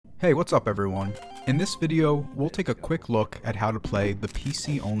Hey, what's up everyone? In this video, we'll take a quick look at how to play the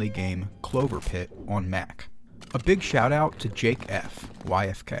PC-only game CloverPit on Mac. A big shout out to Jake F,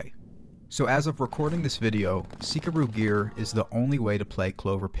 YFK. So as of recording this video, Sikarugir is the only way to play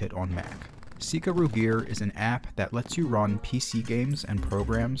CloverPit on Mac. Sikarugir is an app that lets you run PC games and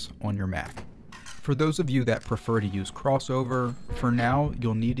programs on your Mac. For those of you that prefer to use Crossover, for now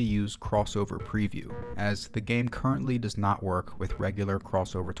you'll need to use Crossover Preview, as the game currently does not work with regular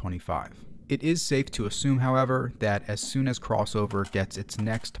Crossover 25. It is safe to assume, however, that as soon as Crossover gets its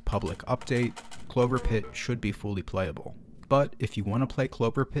next public update, CloverPit should be fully playable. But if you want to play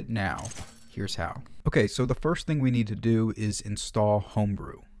CloverPit now, here's how. Okay, so the first thing we need to do is install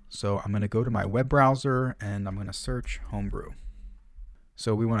Homebrew. So I'm going to go to my web browser and I'm going to search Homebrew.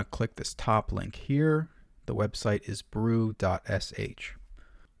 So we want to click this top link here. The website is brew.sh.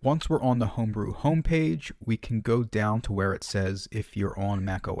 Once we're on the Homebrew homepage, we can go down to where it says, if you're on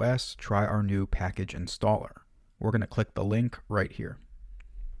macOS, try our new package installer. We're going to click the link right here.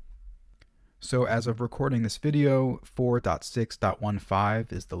 So as of recording this video,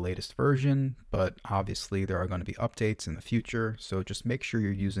 4.6.15 is the latest version, but obviously there are going to be updates in the future, so just make sure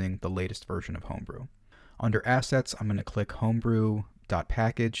you're using the latest version of Homebrew. Under Assets, I'm going to click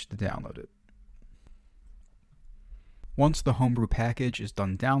Homebrew.package to download it. Once the Homebrew package is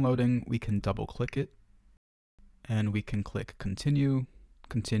done downloading, we can double click it, and we can click Continue,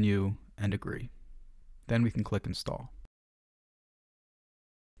 Continue, and Agree. Then we can click Install.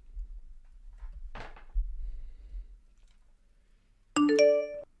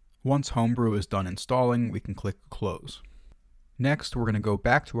 Once Homebrew is done installing, we can click Close. Next, we're going to go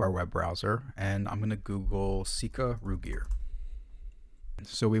back to our web browser, and I'm going to Google Sikarugir.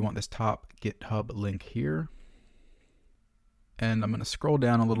 So we want this top GitHub link here. And I'm going to scroll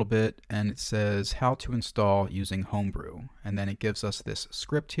down a little bit, and it says how to install using Homebrew. And then it gives us this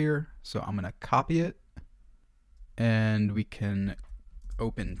script here. So I'm going to copy it, and we can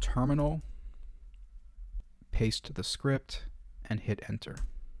open Terminal, paste the script, and hit Enter.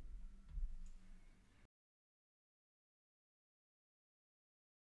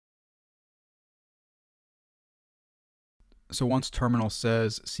 So once Terminal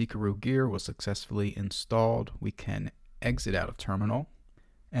says Sikarugir was successfully installed, we can exit out of Terminal.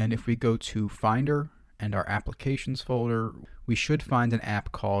 And if we go to Finder and our Applications folder, we should find an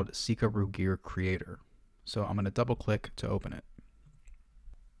app called Sikarugir Creator. So I'm going to double click to open it.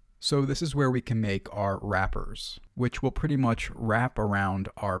 So this is where we can make our wrappers, which will pretty much wrap around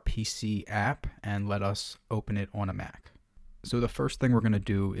our PC app and let us open it on a Mac. So the first thing we're going to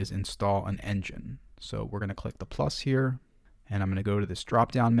do is install an engine. So we're going to click the plus here. And I'm going to go to this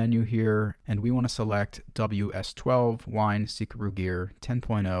drop-down menu here, and we want to select WS12 Wine Sikarugir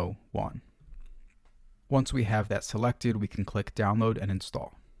 10.01. Once we have that selected, we can click Download and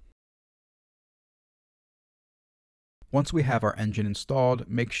Install. Once we have our engine installed,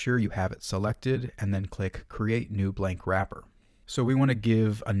 make sure you have it selected, and then click Create New Blank Wrapper. So we want to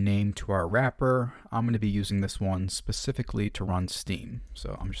give a name to our wrapper. I'm going to be using this one specifically to run Steam.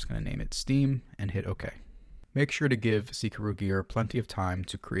 So I'm just going to name it Steam and hit OK. Make sure to give Sikarugir plenty of time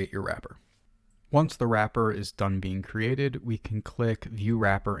to create your wrapper. Once the wrapper is done being created, we can click View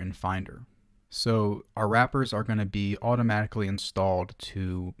Wrapper in Finder. So our wrappers are going to be automatically installed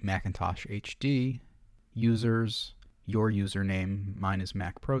to Macintosh HD, Users, your username, mine is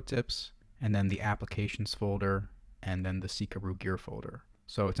Mac Pro Tips, and then the Applications folder, and then the Sikarugir folder.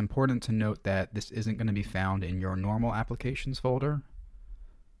 So it's important to note that this isn't going to be found in your normal Applications folder.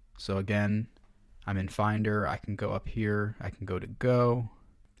 So again, I'm in Finder, I can go up here, I can go to Go,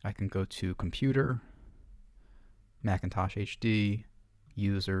 I can go to Computer, Macintosh HD,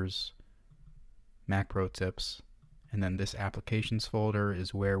 Users, Mac Pro Tips, and then this Applications folder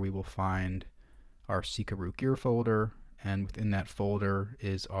is where we will find our Sikarugir folder, and within that folder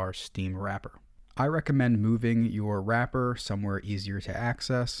is our Steam wrapper. I recommend moving your wrapper somewhere easier to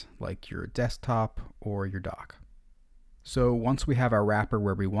access, like your desktop or your dock. So once we have our wrapper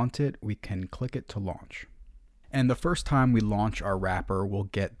where we want it, we can click it to launch. And the first time we launch our wrapper, we'll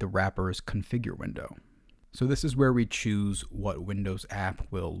get the wrapper's configure window. So this is where we choose what Windows app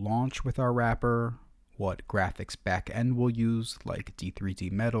will launch with our wrapper, what graphics backend we'll use, like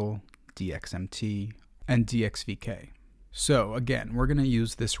D3D Metal, DXMT, and DXVK. So again, we're going to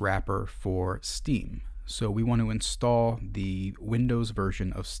use this wrapper for Steam. So we want to install the Windows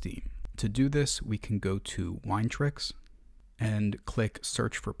version of Steam. To do this, we can go to Winetricks and click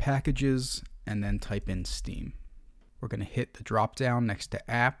Search for Packages, and then type in Steam. We're going to hit the drop down next to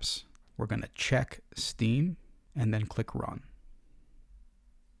Apps. We're going to check Steam, and then click Run.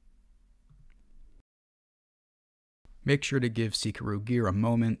 Make sure to give Sikarugir a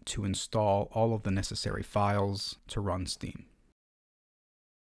moment to install all of the necessary files to run Steam.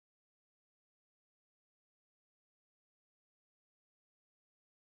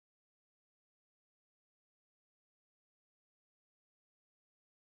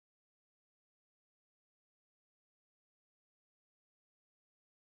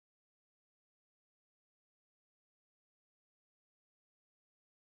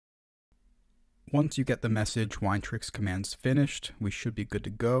 Once you get the message Winetricks commands finished, we should be good to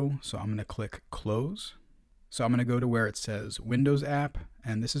go. So I'm going to click close. So I'm going to go to where it says Windows app,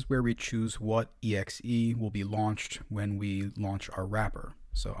 and this is where we choose what exe will be launched when we launch our wrapper.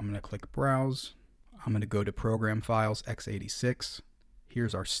 So I'm going to click browse. I'm going to go to program files x86.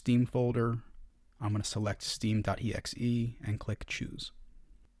 Here's our Steam folder. I'm going to select steam.exe and click choose.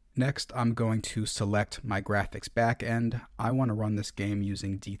 Next, I'm going to select my graphics backend. I want to run this game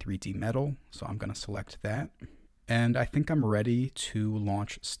using D3D Metal, so I'm going to select that. And I think I'm ready to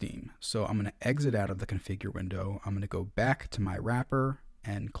launch Steam. So I'm going to exit out of the configure window. I'm going to go back to my wrapper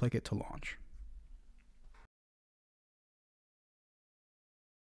and click it to launch.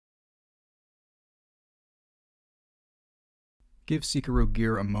 Give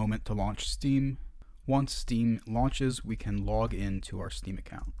Sikarugir a moment to launch Steam. Once Steam launches, we can log in to our Steam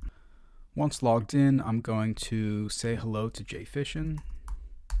account. Once logged in, I'm going to say hello to JFishin,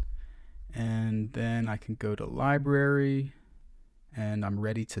 and then I can go to library, and I'm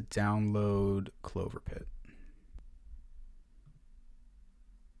ready to download CloverPit.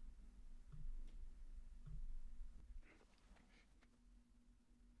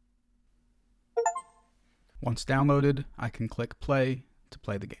 Once downloaded, I can click play to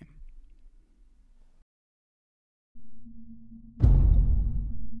play the game.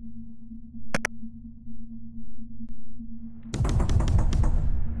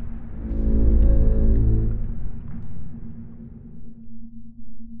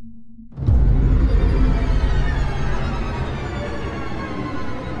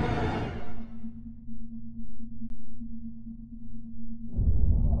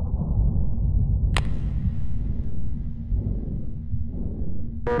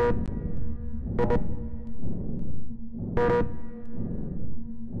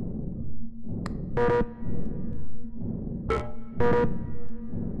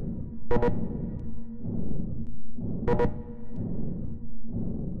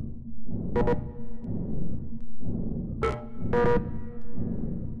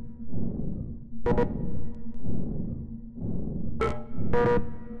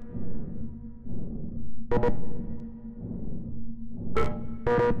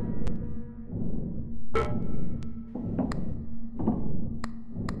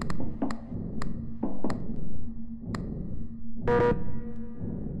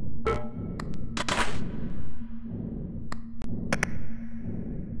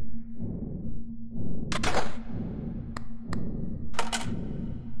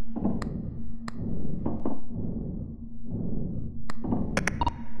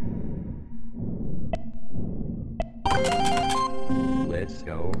 Let's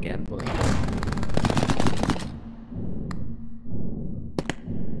go gambling.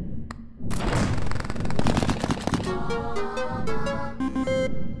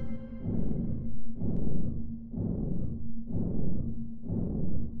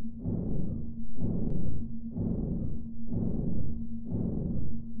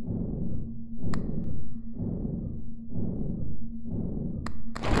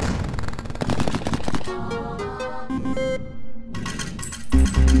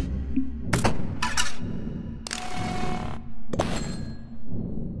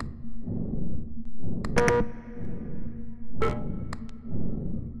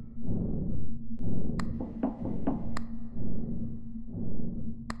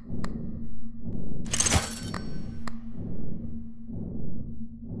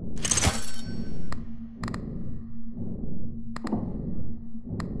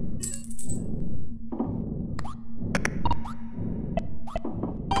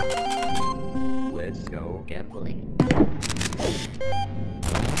 Let's go gambling.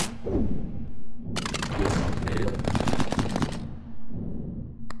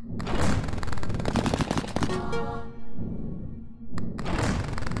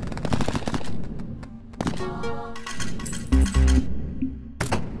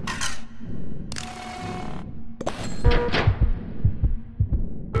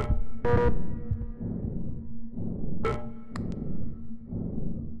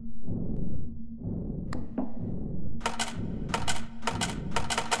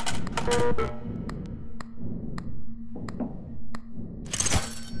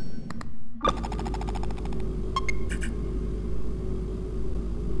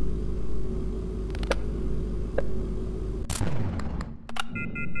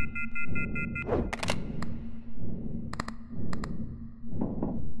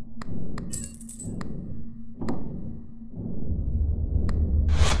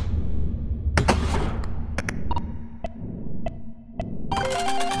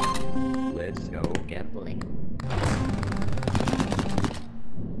 Let's go gambling.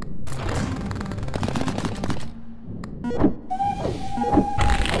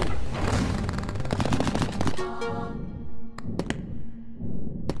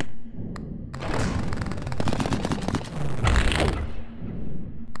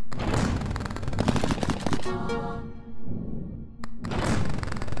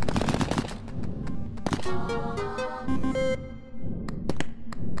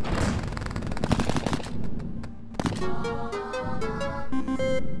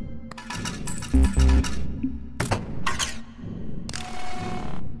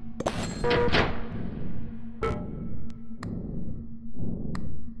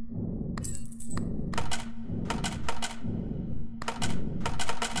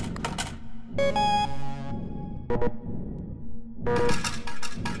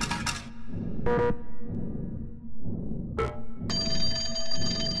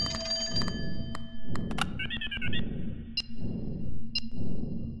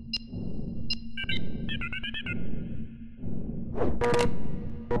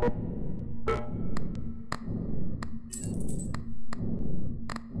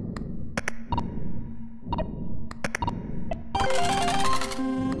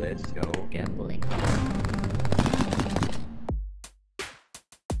 Let's go gambling.